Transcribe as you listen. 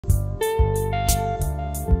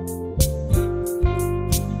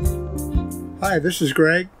Hi, this is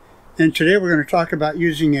Greg, and today we're going to talk about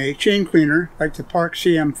using a chain cleaner like the Park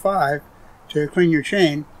CM5 to clean your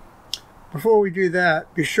chain. Before we do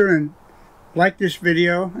that, be sure and like this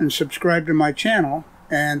video and subscribe to my channel.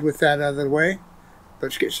 And with that out of the way,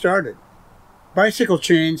 let's get started. Bicycle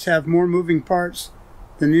chains have more moving parts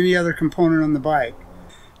than any other component on the bike.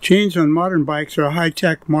 Chains on modern bikes are a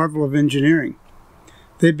high-tech marvel of engineering.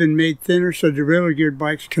 They've been made thinner so derailleur geared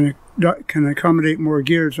bikes can accommodate more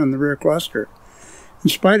gears on the rear cluster.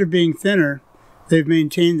 In spite of being thinner, they've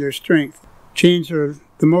maintained their strength. Chains are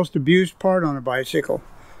the most abused part on a bicycle.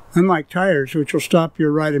 Unlike tires, which will stop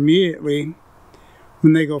your ride immediately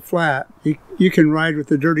when they go flat, you can ride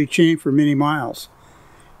with a dirty chain for many miles.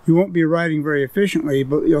 You won't be riding very efficiently,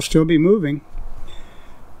 but you'll still be moving.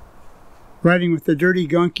 Riding with a dirty,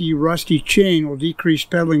 gunky, rusty chain will decrease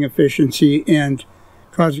pedaling efficiency and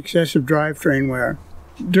cause excessive drivetrain wear.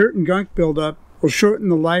 Dirt and gunk buildup will shorten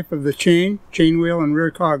the life of the chain wheel, and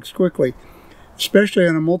rear cogs quickly, especially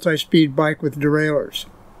on a multi-speed bike with derailleurs.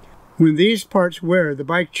 When these parts wear, the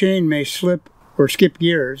bike chain may slip or skip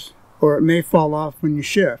gears, or it may fall off when you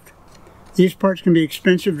shift. These parts can be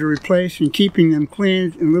expensive to replace, and keeping them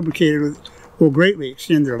cleaned and lubricated will greatly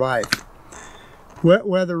extend their life. Wet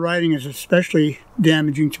weather riding is especially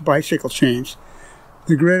damaging to bicycle chains.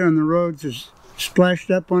 The grit on the roads is splashed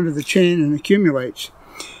up onto the chain and accumulates.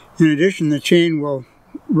 In addition, the chain will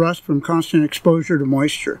rust from constant exposure to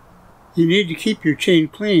moisture. You need to keep your chain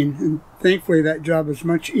clean, and thankfully that job is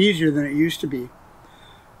much easier than it used to be.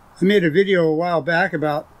 I made a video a while back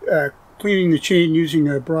about cleaning the chain using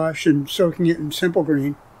a brush and soaking it in simple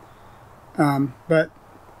green, but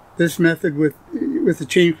this method with the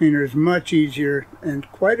chain cleaner is much easier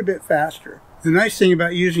and quite a bit faster. The nice thing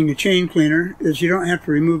about using a chain cleaner is you don't have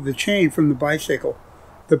to remove the chain from the bicycle.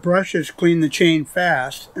 The brushes clean the chain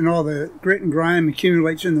fast, and all the grit and grime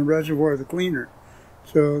accumulates in the reservoir of the cleaner.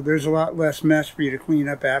 So there's a lot less mess for you to clean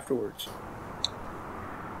up afterwards.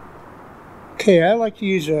 Okay, I like to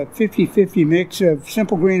use a 50-50 mix of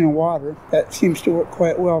simple green and water. That seems to work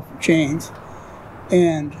quite well for chains.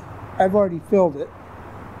 And I've already filled it.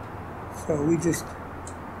 So we just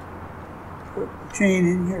put the chain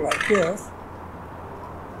in here like this.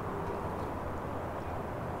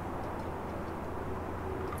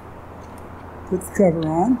 Put the cover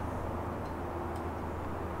on.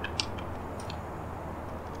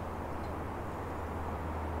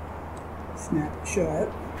 Snap it shut.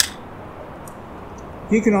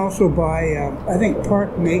 You can also buy, I think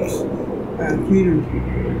Park makes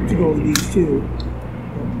cleaners to go with these too.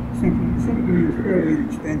 Simple green is fairly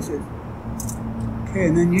inexpensive. Okay,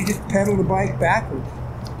 and then you just pedal the bike backwards.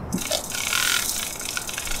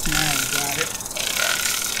 Now I got it.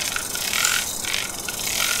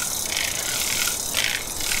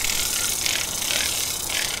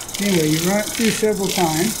 Anyway, you run it through several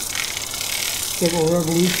times, several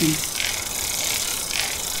revolutions.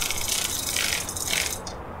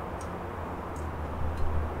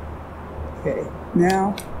 Okay,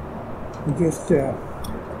 now we just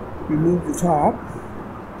remove the top.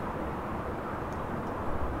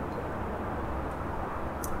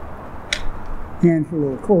 Hands are a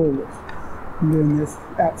little cold. I'm doing this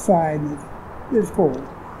outside and it is cold.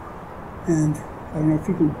 And I don't know if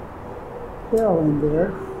you can tell in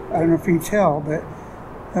there. I don't know if you can tell, but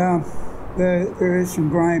there is some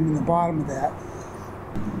grime in the bottom of that.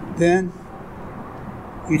 Then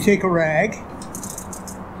you take a rag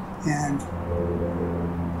and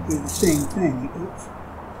do the same thing. Oops.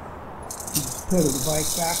 You just pedal the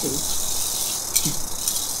bike backwards.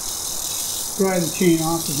 Dry the chain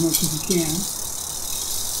off as much as you can.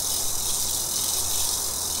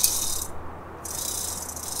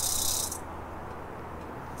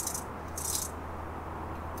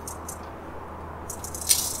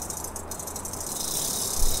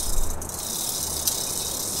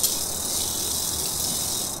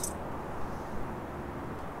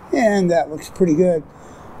 And that looks pretty good.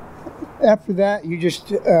 After that, you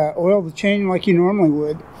just oil the chain like you normally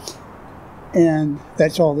would, and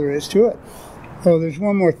that's all there is to it. Oh, there's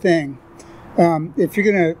one more thing. If you're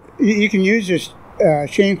gonna, you can use this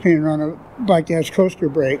chain cleaner on a bike that has coaster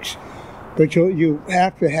brakes, but you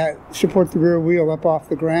have to support the rear wheel up off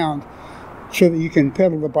the ground so that you can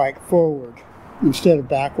pedal the bike forward instead of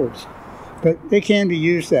backwards. But they can be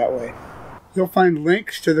used that way. You'll find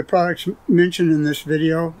links to the products mentioned in this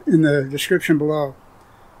video in the description below.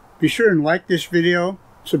 Be sure and like this video,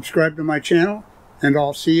 subscribe to my channel, and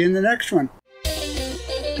I'll see you in the next one.